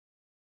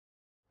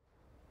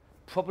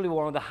probably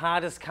one of the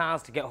hardest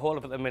cars to get hold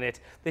of at the minute.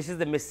 This is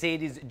the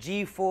Mercedes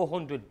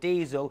G400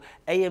 diesel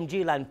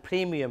AMG line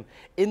premium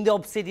in the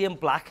Obsidian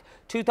Black,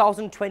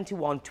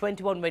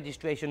 2021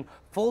 registration,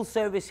 full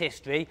service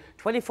history,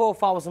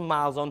 24,000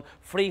 miles on,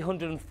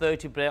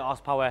 330 brake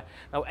horsepower.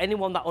 Now,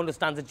 anyone that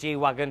understands a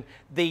G-Wagon,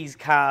 these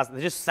cars, they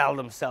just sell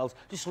themselves.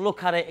 Just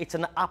look at it, it's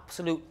an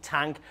absolute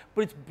tank,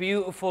 but it's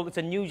beautiful. It's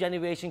a new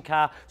generation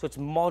car, so it's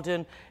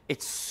modern,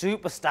 it's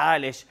super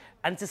stylish,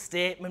 and it's a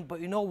statement.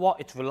 But you know what?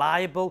 It's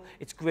reliable,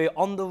 it's great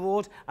on the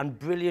road, and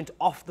brilliant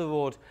off the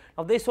road.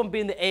 Now, this one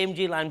being the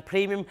AMG line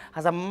premium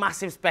has a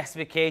massive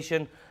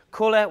specification.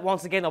 Colour,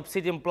 once again,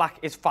 Obsidian Black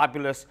is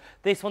fabulous.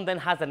 This one then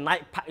has a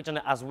night package on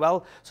it as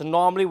well. So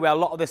normally where a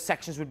lot of the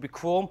sections would be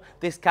chrome,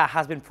 this car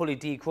has been fully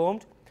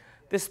de-chromed.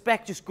 The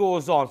spec just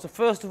goes on. So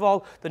first of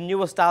all, the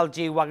newer style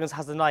G-Wagons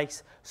has a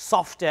nice,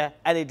 softer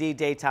LED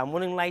daytime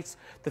running lights,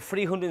 the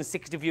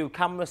 360 view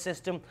camera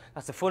system.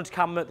 That's the front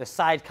camera, the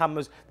side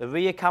cameras, the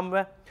rear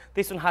camera.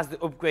 This one has the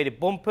upgraded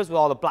bumpers with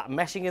all the black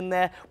meshing in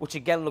there, which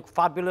again look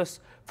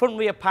fabulous. Front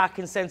rear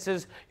parking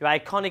sensors, your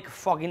iconic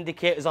fog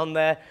indicators on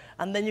there,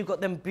 and then you've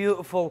got them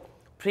beautiful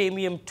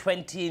premium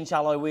 20-inch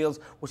alloy wheels,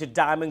 which are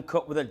diamond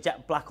cut with a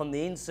jet black on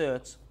the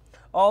inserts.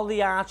 All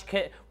the arch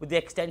kit with the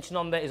extension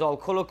on there is all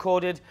colour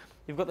coded.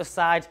 You've got the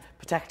side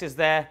protectors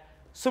there,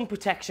 some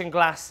protection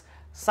glass,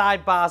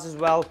 side bars as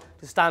well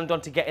to stand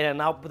on to get in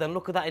and out. But then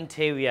look at that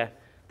interior.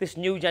 This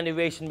new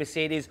generation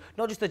Mercedes,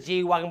 not just the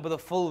G-Wagon, but the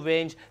full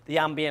range, the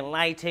ambient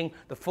lighting,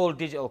 the full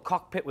digital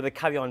cockpit with a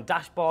carry-on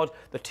dashboard,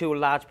 the two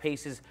large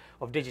pieces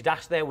of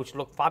Digidash there, which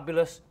look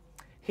fabulous.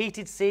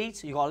 Heated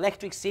seats, you've got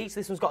electric seats.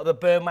 This one's got the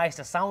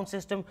Burmeister sound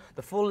system,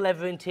 the full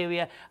leather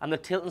interior, and the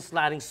tilt and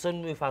sliding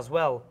sunroof as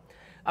well.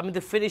 I mean,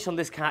 the finish on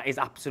this car is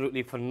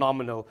absolutely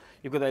phenomenal.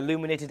 You've got the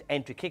illuminated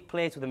entry kick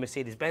plates with the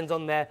Mercedes-Benz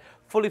on there,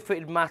 fully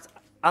fitted mat,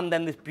 and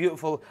then this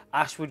beautiful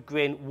ashwood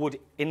grain wood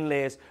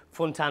inlays,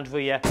 front and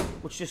rear,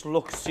 which just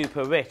looks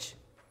super rich.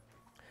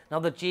 Now,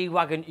 the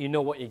G-Wagon, you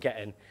know what you're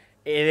getting.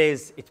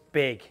 It's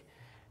big,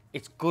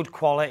 it's good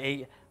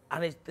quality,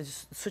 and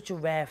it's such a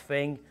rare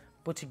thing.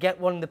 But to get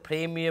one in the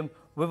premium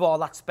with all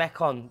that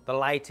spec on, the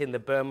lighting, the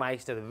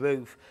Burmeister, the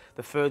roof,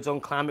 the third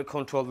zone climate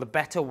control, the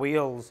better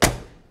wheels,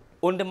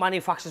 under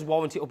manufacturer's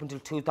warranty up until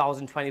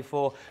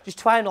 2024. Just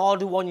try and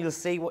order one, you'll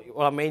see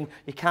what I mean.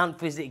 You can't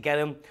physically get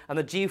them. And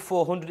the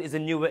G400 is a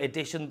newer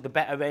edition, the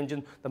better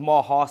engine, the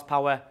more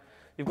horsepower.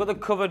 You've got the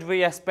covered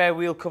rear spare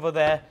wheel cover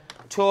there,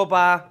 tow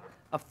bar,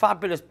 a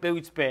fabulous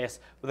boot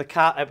space with a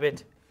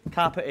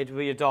carpeted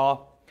rear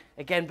door.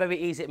 Again, very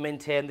easy to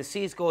maintain. The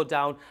seats go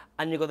down,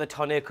 and you've got the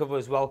tonneau cover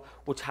as well,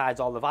 which hides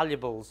all the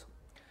valuables.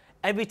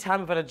 Every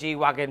time I've had a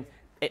G-Wagon,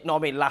 it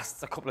normally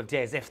lasts a couple of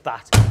days, if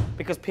that.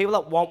 Because people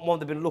that want one,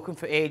 they've been looking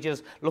for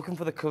ages, looking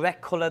for the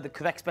correct colour, the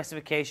correct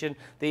specification,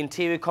 the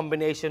interior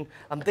combination,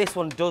 and this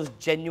one does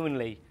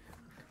genuinely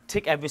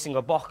tick every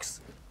single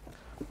box.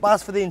 But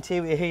as for the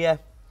interior here,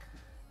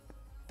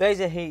 there's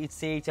a heated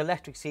seat,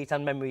 electric seat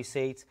and memory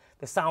seat.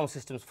 The sound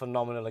system's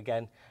phenomenal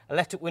again.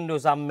 Electric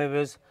windows and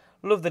mirrors.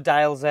 Love the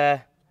dials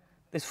there.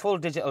 This full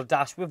digital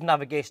dash with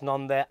navigation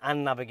on there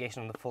and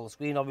navigation on the full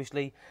screen,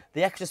 obviously.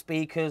 The extra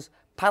speakers,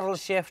 paddle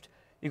shift.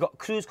 You've got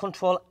cruise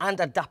control and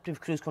adaptive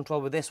cruise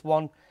control with this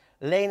one.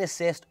 Lane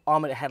assist,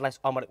 automatic headlights,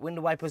 automatic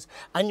window wipers.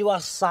 And you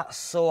are sat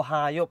so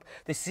high up.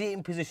 The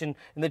seating position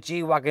in the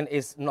G-Wagon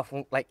is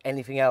nothing like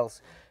anything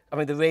else. I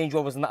mean, the Range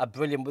Rovers and that are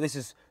brilliant, but this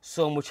is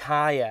so much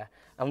higher.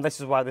 And this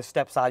is why the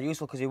steps are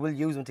useful, because you will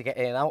use them to get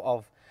in and out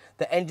of.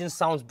 The engine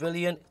sounds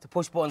brilliant. It's a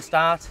push button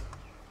start.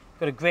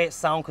 Got a great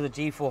sound because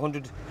the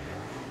G400.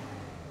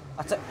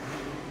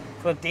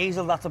 For a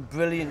diesel, that's a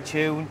brilliant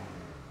tune.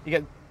 You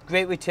get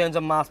great returns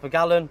on miles per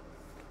gallon.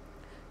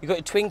 You've got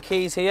your twin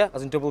keys here,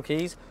 as in double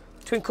keys.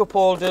 Twin cup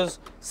holders,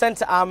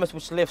 centre armrest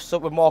which lifts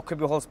up with more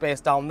cubbyhole space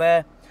down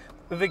there.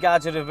 With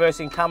regards to the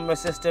reversing camera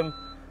system,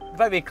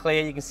 very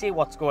clear, you can see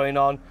what's going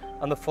on,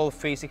 and the full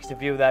 360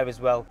 view there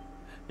as well.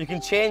 You can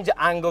change the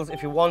angles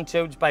if you want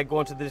to, just by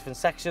going to the different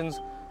sections.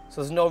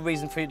 So there's no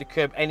reason for you to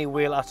curb any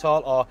wheel at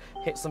all, or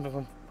hit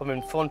something from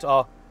in front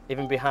or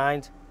even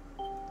behind.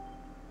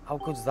 How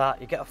good's that?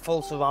 You get a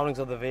full surroundings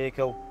of the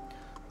vehicle.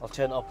 I'll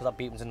turn it up because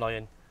that beeping's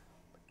annoying.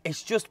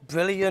 It's just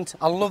brilliant.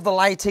 I love the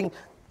lighting.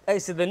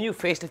 It's the new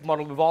facelift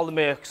model with all the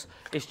Mercs.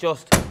 It's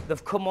just,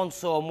 they've come on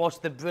so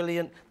much. They're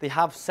brilliant. They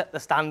have set the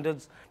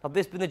standards. Now,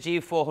 this has been the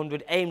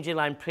G400 AMG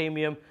line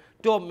premium.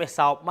 Don't miss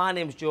out. My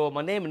name's Joe.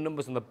 My name and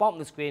number's on the bottom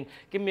of the screen.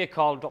 Give me a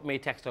call, drop me a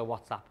text or a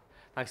WhatsApp.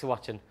 Thanks for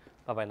watching.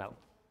 Bye-bye now.